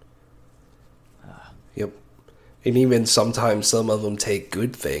 Yep. And even sometimes some of them take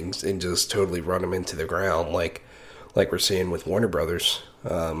good things and just totally run them into the ground, like we're seeing with Warner Brothers,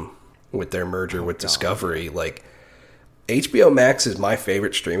 with their merger with Discovery. Like, HBO Max is my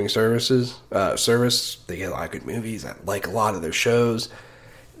favorite streaming service. They get a lot of good movies. I like a lot of their shows.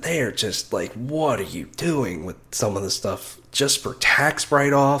 They're just like, what are you doing with some of the stuff just for tax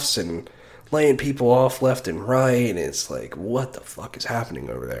write-offs and laying people off left and right? And it's like, what the fuck is happening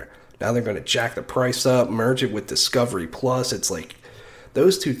over there? Now they're going to jack the price up, merge it with Discovery Plus. It's like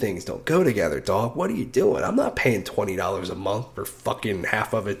Those two things don't go together, dog. What are you doing? I'm not paying $20 a month for fucking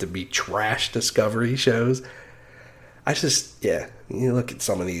half of it to be trash Discovery shows. You look at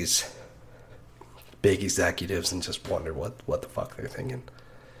some of these big executives and just wonder what the fuck they're thinking.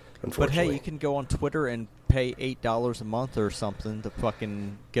 But hey, you can go on Twitter and pay $8 a month or something to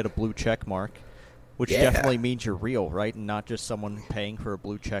fucking get a blue check mark, which definitely means you're real, right? And not just someone paying for a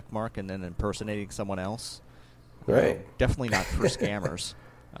blue check mark and then impersonating someone else. Right. Definitely not for scammers.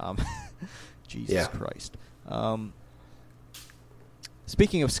 Jesus Christ.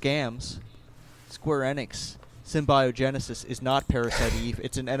 Speaking of scams, Square Enix Symbiogenesis is not Parasite Eve.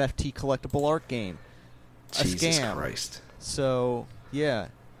 It's an NFT collectible art game. Jesus scam. Christ. So, yeah.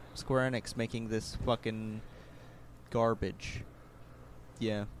 Square Enix making this fucking garbage.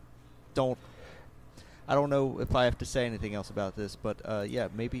 Yeah. I don't know if I have to say anything else about this, but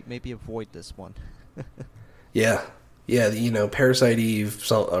maybe avoid this one. Yeah, Parasite Eve,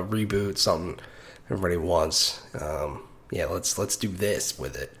 a reboot, something everybody wants. Let's do this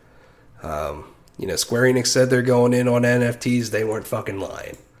with it. Square Enix said they're going in on NFTs. They weren't fucking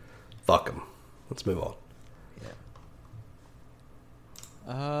lying. Fuck them. Let's move on.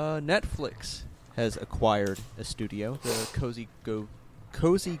 Yeah. Netflix has acquired a studio, the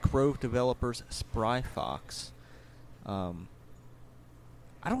Cozy Grove developers Spry Fox.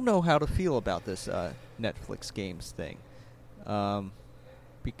 I don't know how to feel about this Netflix games thing,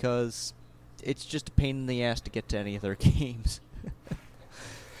 because it's just a pain in the ass to get to any of their games.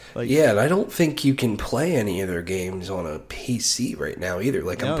 And I don't think you can play any of their games on a PC right now either.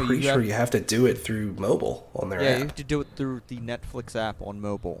 I'm pretty sure you have to do it through mobile on their app. Yeah, you have to do it through the Netflix app on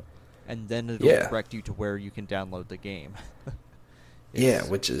mobile, and then it'll direct you to where you can download the game.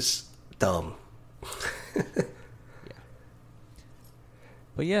 Which is dumb.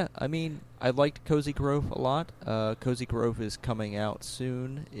 But yeah, I mean, I liked Cozy Grove a lot. Cozy Grove is coming out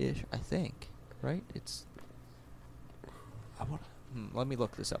soon-ish, I think. Right? Let me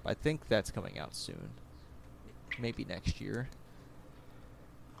look this up. I think that's coming out soon. Maybe next year.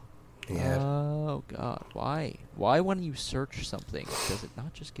 Yeah. Oh, God. Why? Why when you search something, does it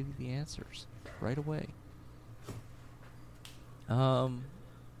not just give you the answers right away?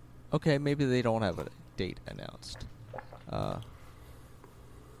 Okay, maybe they don't have a date announced.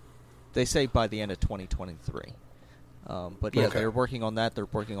 They say by the end of 2023. But yeah, they're working on that. They're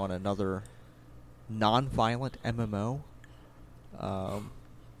working on another non-violent MMO.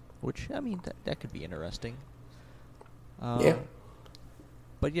 Which, I mean, that could be interesting. But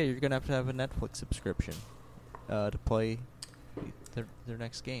yeah, you're going to have a Netflix subscription to play their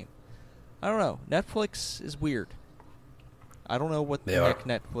next game. I don't know. Netflix is weird. I don't know what the heck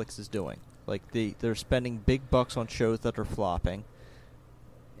Netflix is doing. Like, they're spending big bucks on shows that are flopping.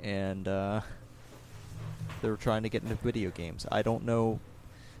 And they're trying to get into video games. I don't know.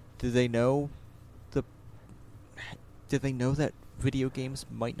 Do they know that video games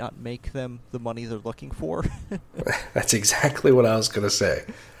might not make them the money they're looking for? That's exactly what I was going to say.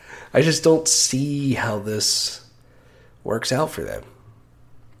 I just don't see how this works out for them.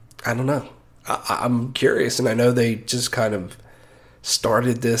 I don't know. I'm curious, and I know they just kind of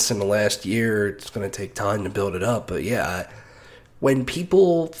started this in the last year. It's going to take time to build it up, but yeah, when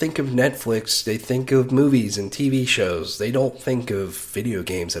people think of Netflix, they think of movies and TV shows. They don't think of video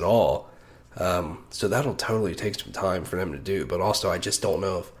games at all. So that'll totally take some time for them to do. But also, I just don't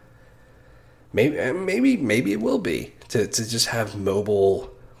know if maybe it will be to just have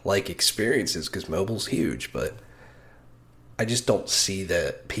mobile-like experiences, because mobile's huge. But I just don't see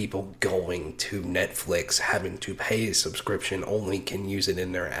that people going to Netflix having to pay a subscription only can use it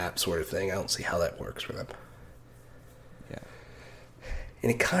in their app sort of thing. I don't see how that works for them. And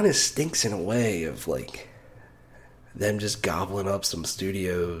it kind of stinks in a way of, like, them just gobbling up some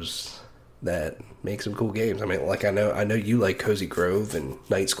studios that make some cool games. I mean, like, I know you like Cozy Grove, and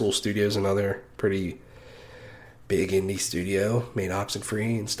Night School Studios, another pretty big indie studio, made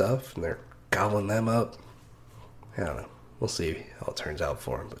Oxenfree and stuff, and they're gobbling them up. I don't know. We'll see how it turns out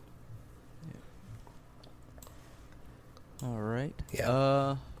for them. But all right.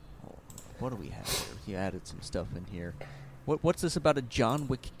 Yeah. What do we have here? You added some stuff in here. What's this about a John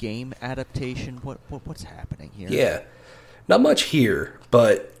Wick game adaptation? What's happening here? Yeah, not much here,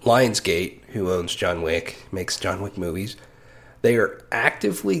 but Lionsgate, who owns John Wick, makes John Wick movies. They are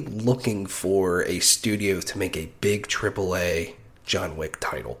actively looking for a studio to make a big AAA John Wick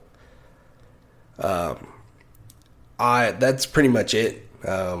title. That's pretty much it.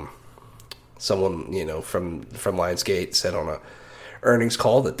 Someone from Lionsgate said on a earnings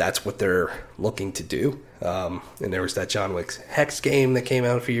call that's what they're looking to do. And there was that John Wick Hex game that came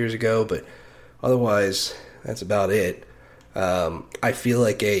out a few years ago, but otherwise, that's about it. I feel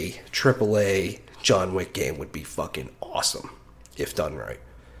like a AAA John Wick game would be fucking awesome if done right.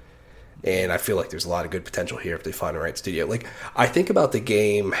 And I feel like there's a lot of good potential here if they find the right studio. Like, I think about the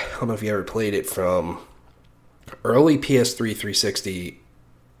game, I don't know if you ever played it, from early PS3 360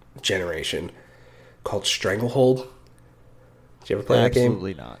 generation, called Stranglehold. Did you ever play that game?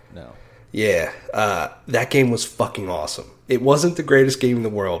 Absolutely not, no. Yeah, that game was fucking awesome. It wasn't the greatest game in the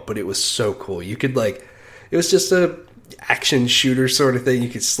world, but it was so cool. You could, like, it was just a action shooter sort of thing. You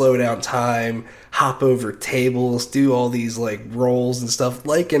could slow down time, hop over tables, do all these like rolls and stuff,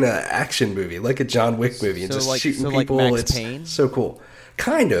 like in an action movie, like a John Wick movie, and just shooting people. Like Max it's Payne? So cool.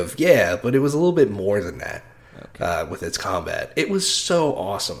 Kind of, yeah, but it was a little bit more than that. Okay. With its combat. It was so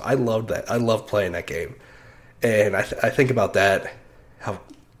awesome. I loved that. I loved playing that game. And I think about that, how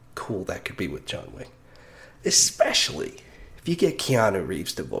cool that could be with John Wick. Especially if you get Keanu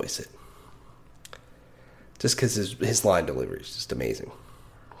Reeves to voice it. Just because his line delivery is just amazing.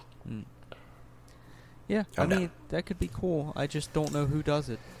 Yeah, I mean, that could be cool. I just don't know who does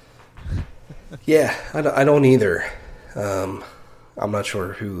it. Yeah, I don't either. I'm not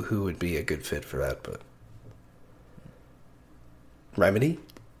sure who would be a good fit for that, but... Remedy?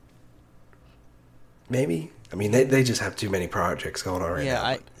 Maybe? I mean, they just have too many projects going on right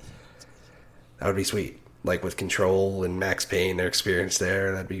now. That would be sweet. Like with Control and Max Payne, their experience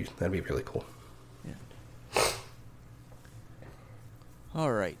there, that'd be really cool. Yeah.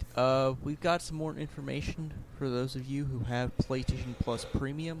 All right. We've got some more information for those of you who have PlayStation Plus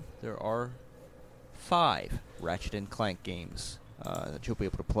Premium. There are 5 Ratchet and Clank games that you'll be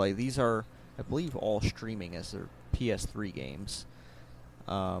able to play. These are, I believe, all streaming as their PS3 games.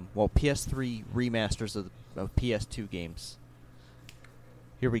 PS3 remasters of PS2 games.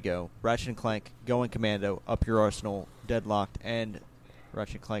 Here we go. Ratchet and Clank, Going Commando, Up Your Arsenal, Deadlocked, and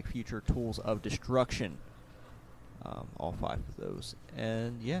Ratchet and Clank Future Tools of Destruction. All 5 of those.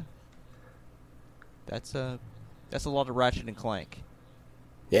 And yeah. That's a lot of Ratchet and Clank.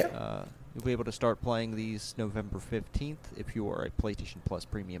 Yeah. You'll be able to start playing these November 15th if you are a PlayStation Plus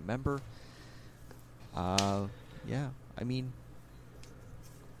Premium member. Yeah, I mean,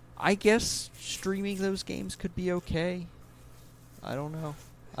 I guess streaming those games could be okay. I don't know.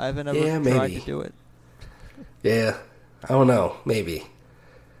 I haven't ever tried to do it. Yeah, I don't know. Maybe.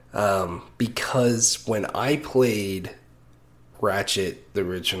 Because when I played Ratchet, the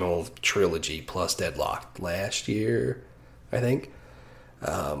original trilogy, plus Deadlocked last year, I think,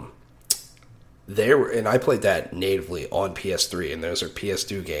 and I played that natively on PS3, and those are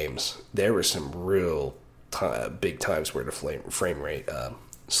PS2 games. There were some real big times where the frame rate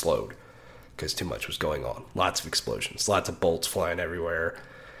slowed because too much was going on. Lots of explosions, lots of bolts flying everywhere.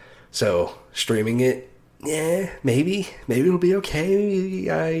 So streaming it, yeah, maybe it'll be okay.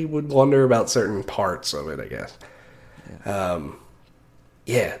 I would wonder about certain parts of it, I guess.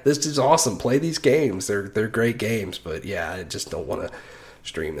 Yeah, this is awesome. Play these games. They're great games, but yeah, I just don't want to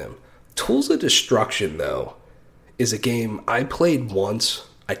stream them. Tools of Destruction, though, is a game I played once.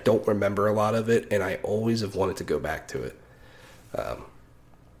 I don't remember a lot of it, and I always have wanted to go back to it. I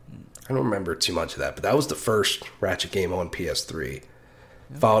don't remember too much of that, but that was the first Ratchet game on PS3,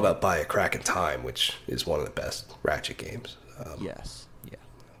 followed up by A Crack in Time, which is one of the best Ratchet games. Yes, yeah.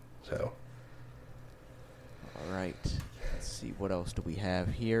 So, all right. Let's see, what else do we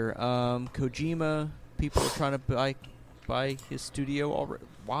have here? Kojima, people are trying to buy his studio already.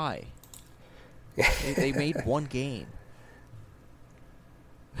 Why? they made one game.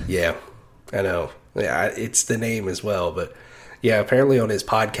 Yeah, I know. Yeah, it's the name as well, but yeah, apparently on his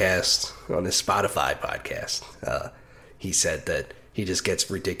podcast, on his Spotify podcast, he said that he just gets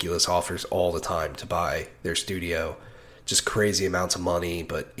ridiculous offers all the time to buy their studio, just crazy amounts of money,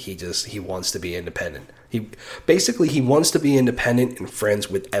 but he wants to be independent. He wants to be independent and friends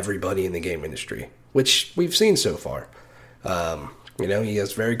with everybody in the game industry, which we've seen so far. He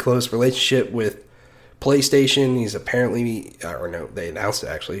has a very close relationship with PlayStation. He's apparently, they announced it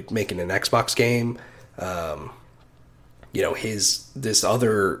actually, making an Xbox game. This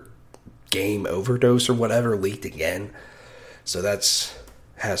other game, Overdose or whatever, leaked again. So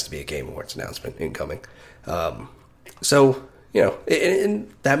has to be a Game Awards announcement incoming. And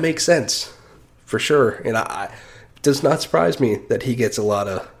that makes sense for sure. And it does not surprise me that he gets a lot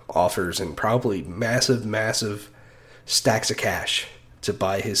of offers and probably massive stacks of cash to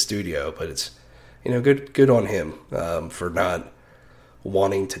buy his studio. But it's, good on him for not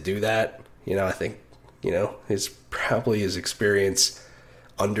wanting to do that. I think, his experience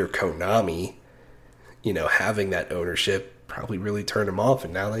under Konami, having that ownership probably really turned him off.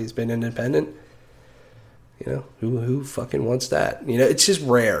 And now that he's been independent, who fucking wants that? It's just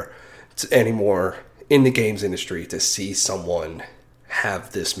rare anymore in the games industry to see someone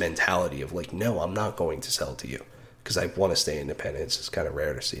have this mentality of like, no, I'm not going to sell to you because I want to stay independent. It's just kind of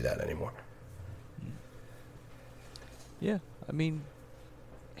rare to see that anymore. Yeah, I mean,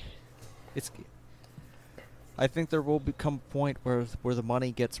 I think there will become a point where the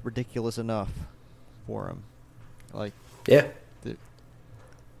money gets ridiculous enough for him. Like, yeah,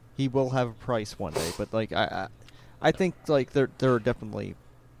 he will have a price one day, but like I think like there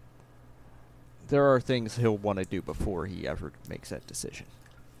are things he'll want to do before he ever makes that decision.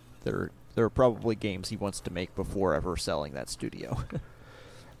 There are probably games he wants to make before ever selling that studio.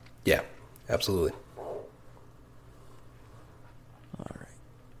 Yeah, absolutely. All right.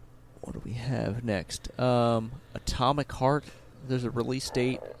 What do we have next? Atomic Heart. There's a release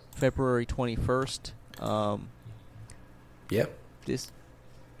date, February 21st. Yeah. This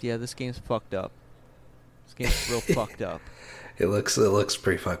game's fucked up. This game's real fucked up. It looks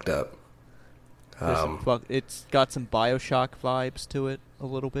pretty fucked up. It's got some BioShock vibes to it a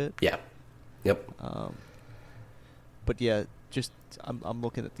little bit. Yeah. Yep. But yeah, just I'm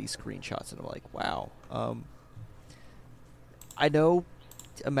looking at these screenshots and I'm like, wow. I know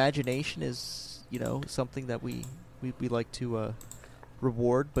imagination is, something that we like to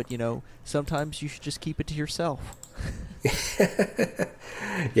reward, but sometimes you should just keep it to yourself.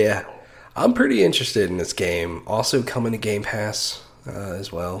 Yeah. I'm pretty interested in this game. Also coming to Game Pass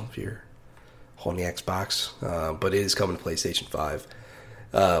as well if you're on the Xbox, but it is coming to PlayStation 5.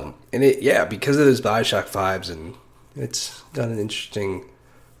 And because of those BioShock vibes, and it's got an interesting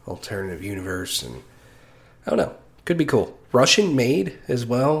alternative universe, and I don't know, could be cool. Russian made as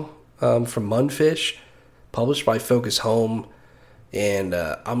well, from Mundfish, published by Focus Home, and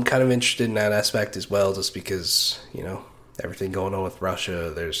I'm kind of interested in that aspect as well, just because everything going on with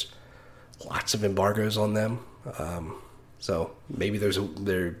Russia. There's lots of embargoes on them. So maybe they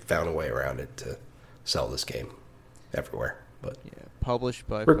found a way around it to sell this game everywhere. But yeah, published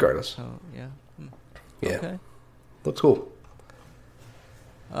by regardless. Yeah. Yeah. Okay. Looks cool.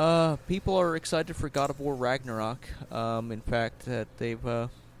 People are excited for God of War Ragnarok. In fact, that they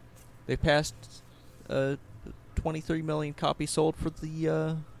passed 23 million copies sold for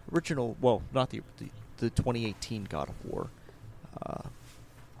the original. Well, not the 2018 God of War.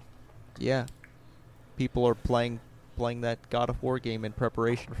 Yeah, people are playing that God of War game in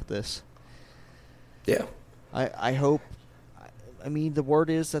preparation for this. Yeah. I hope. I mean, the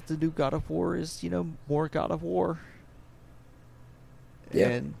word is that the new God of War is, more God of War. Yeah.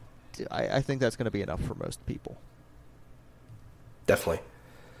 And I think that's going to be enough for most people. Definitely.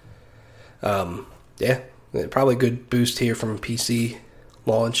 Yeah. Probably a good boost here from PC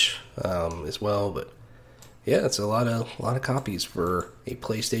launch as well, but yeah, it's a lot of copies for a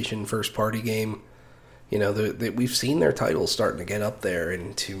PlayStation first-party game. We've seen their titles starting to get up there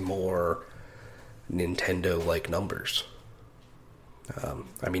into more Nintendo-like numbers.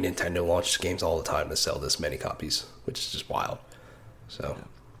 Nintendo launches games all the time to sell this many copies, which is just wild. So,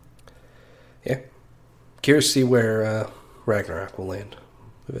 yeah. Curious to see where Ragnarok will land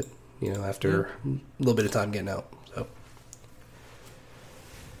with it, after a little bit of time getting out. So.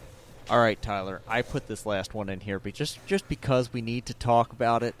 All right, Tyler, I put this last one in here, but just because we need to talk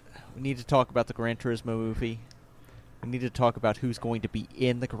about it. We need to talk about the Gran Turismo movie. We need to talk about who's going to be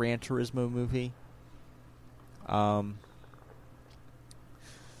in the Gran Turismo movie.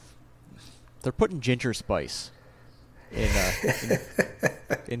 They're putting Ginger Spice in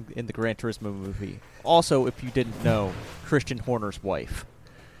the Gran Turismo movie. Also, if you didn't know, Christian Horner's wife.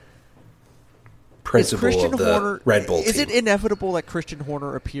 Principal of the Red Bull team. Is it inevitable that Christian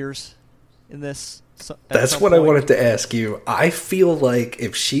Horner appears in this? That's what I wanted to ask you. I feel like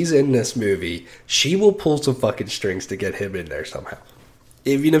if she's in this movie, she will pull some fucking strings to get him in there somehow.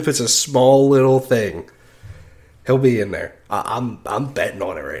 Even if it's a small little thing, he'll be in there. I'm betting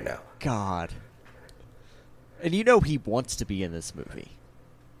on it right now. God. And he wants to be in this movie.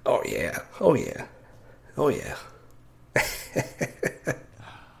 Oh, yeah. Oh, yeah. Oh, yeah.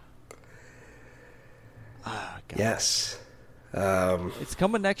 God. Yes. It's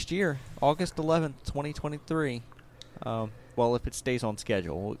coming next year, August 11th, 2023. Well, if it stays on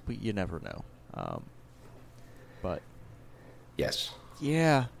schedule, you never know. But yes.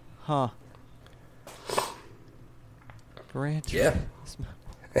 Yeah. Huh. Grant. Yeah.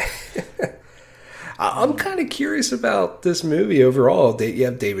 I'm kind of curious about this movie overall. You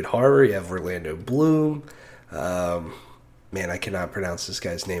have David Harbour, you have Orlando Bloom. Man, I cannot pronounce this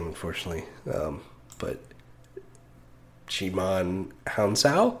guy's name, unfortunately. But Shimon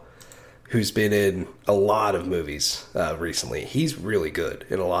Hounsou, who's been in a lot of movies recently. He's really good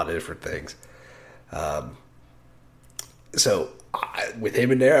in a lot of different things. So with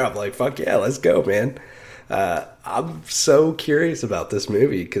him in there, I'm like, fuck yeah, let's go, man. I'm so curious about this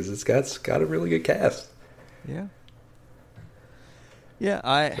movie because it's got a really good cast. Yeah. Yeah,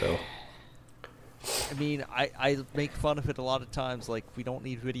 I mean, I make fun of it a lot of times. Like, we don't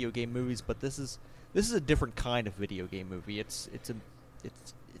need video game movies, but this is a different kind of video game movie. It's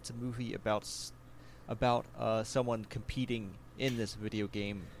a movie about someone competing in this video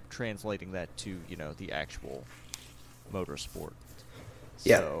game, translating that to the actual motorsport.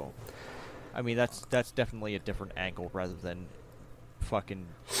 Yeah. So, I mean, that's definitely a different angle rather than fucking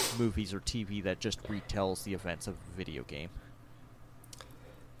movies or TV that just retells the events of a video game.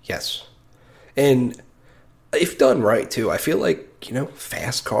 Yes. And if done right, too, I feel like,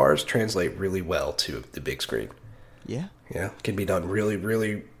 fast cars translate really well to the big screen. Yeah. Yeah. Can be done really,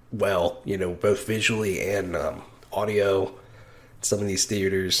 really well, both visually and audio. Some of these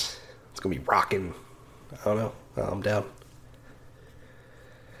theaters, it's going to be rocking. I don't know. I'm down.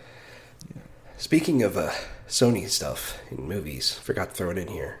 Yeah. Speaking of Sony stuff in movies, forgot to throw it in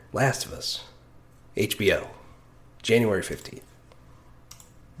here. Last of Us. HBO. January 15th.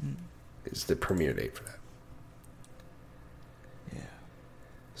 Is the premiere date for that. Yeah.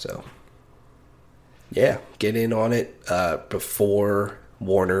 So, yeah, get in on it before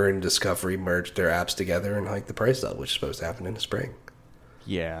Warner and Discovery merge their apps together and hike the price up, which is supposed to happen in the spring.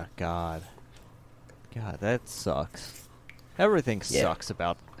 Yeah, God, that sucks. Everything sucks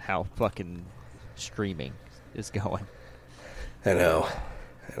about how fucking streaming is going. I know.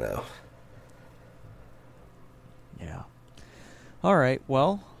 Yeah. All right,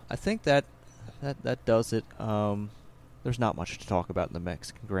 well, I think that does it. There's not much to talk about in the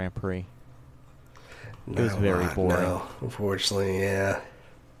Mexican Grand Prix. It was very boring. No, unfortunately, yeah.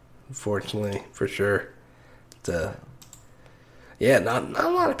 Unfortunately, for sure. Not a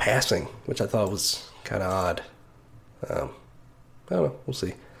lot of passing, which I thought was kind of odd. I don't know. We'll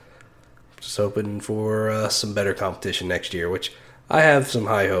see. Just hoping for some better competition next year, which I have some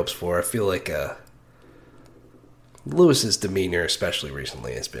high hopes for. I feel like Lewis's demeanor, especially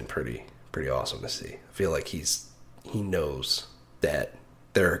recently, has been pretty awesome to see. I feel like he knows that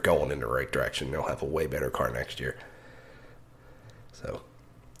they're going in the right direction. They'll have a way better car next year. So,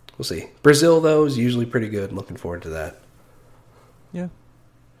 we'll see. Brazil, though, is usually pretty good. Looking forward to that. Yeah.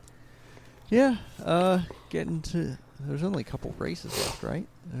 Yeah, getting to... There's only a couple races left, right?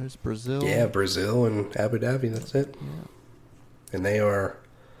 There's Brazil. Yeah, Brazil and Abu Dhabi, that's it. Yeah. And they are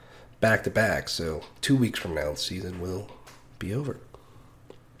back-to-back, so 2 weeks from now, the season will be over.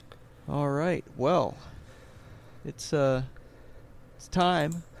 All right, well, it's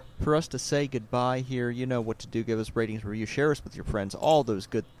time for us to say goodbye here. You know what to do. Give us ratings, reviews, share us with your friends, all those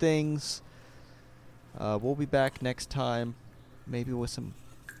good things. We'll be back next time, maybe with some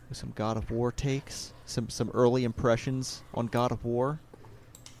God of War takes, some early impressions on God of War.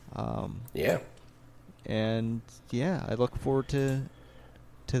 Yeah. And, yeah, I look forward to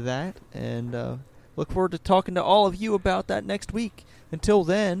that, and look forward to talking to all of you about that next week. Until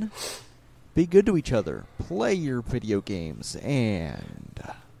then, be good to each other, play your video games, and